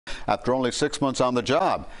after only 6 months on the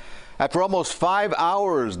job. After almost 5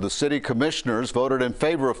 hours, the city commissioners voted in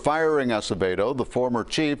favor of firing Acevedo. The former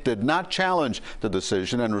chief did not challenge the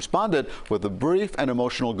decision and responded with a brief and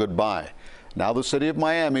emotional goodbye. Now the city of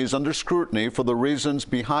Miami is under scrutiny for the reasons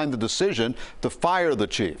behind the decision to fire the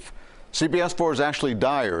chief. CBS 4's Ashley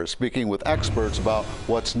Dyer is speaking with experts about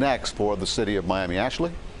what's next for the city of Miami.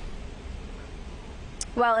 Ashley?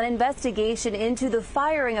 Well, an investigation into the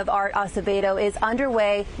firing of Art Acevedo is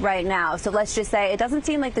underway right now. So let's just say it doesn't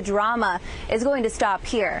seem like the drama is going to stop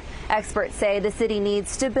here. Experts say the city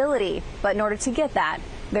needs stability, but in order to get that,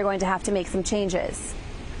 they're going to have to make some changes.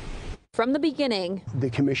 From the beginning, the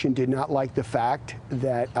commission did not like the fact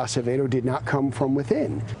that Acevedo did not come from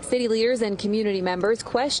within. City leaders and community members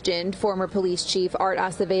questioned former Police Chief Art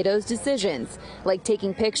Acevedo's decisions, like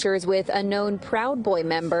taking pictures with a known Proud Boy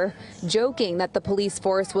member, joking that the police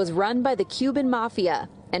force was run by the Cuban mafia,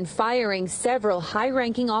 and firing several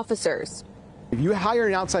high-ranking officers. If you hire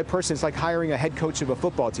an outside person, it's like hiring a head coach of a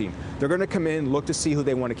football team. They're going to come in, look to see who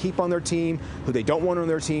they want to keep on their team, who they don't want on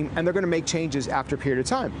their team, and they're going to make changes after a period of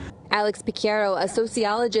time. Alex Picciero, a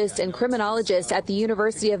sociologist and criminologist at the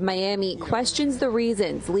University of Miami, questions the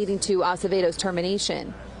reasons leading to Acevedo's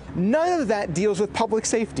termination. None of that deals with public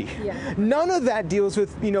safety. None of that deals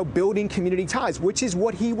with, building community ties, which is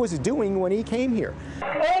what he was doing when he came here.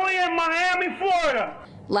 Only in Miami, Florida.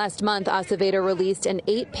 Last month, Acevedo released an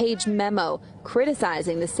 8-page memo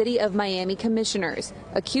criticizing the city of Miami commissioners,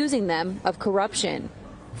 accusing them of corruption.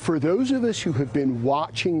 For those of us who have been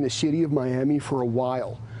watching the city of Miami for a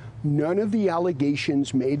while, none of the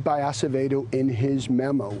allegations made by Acevedo in his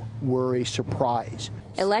memo were a surprise.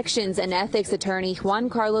 Elections and ethics attorney Juan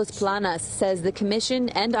Carlos Planas says the commission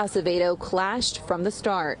and Acevedo clashed from the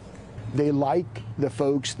start. They like the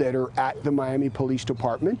folks that are at the Miami Police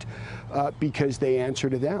Department because they answer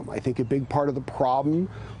to them. I think a big part of the problem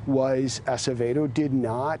was Acevedo did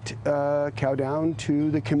not cow down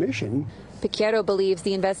to the commission. Picciero believes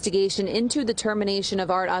the investigation into the termination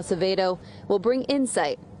of Art Acevedo will bring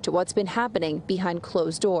insight to what's been happening behind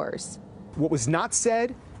closed doors. What was not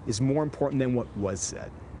said is more important than what was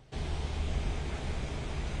said.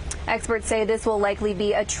 Experts say this will likely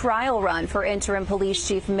be a trial run for interim police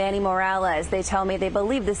chief Manny Morales. They tell me they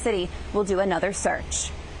believe the city will do another search.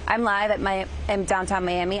 I'm live at downtown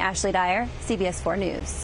Miami. Ashley Dyer, CBS 4 News.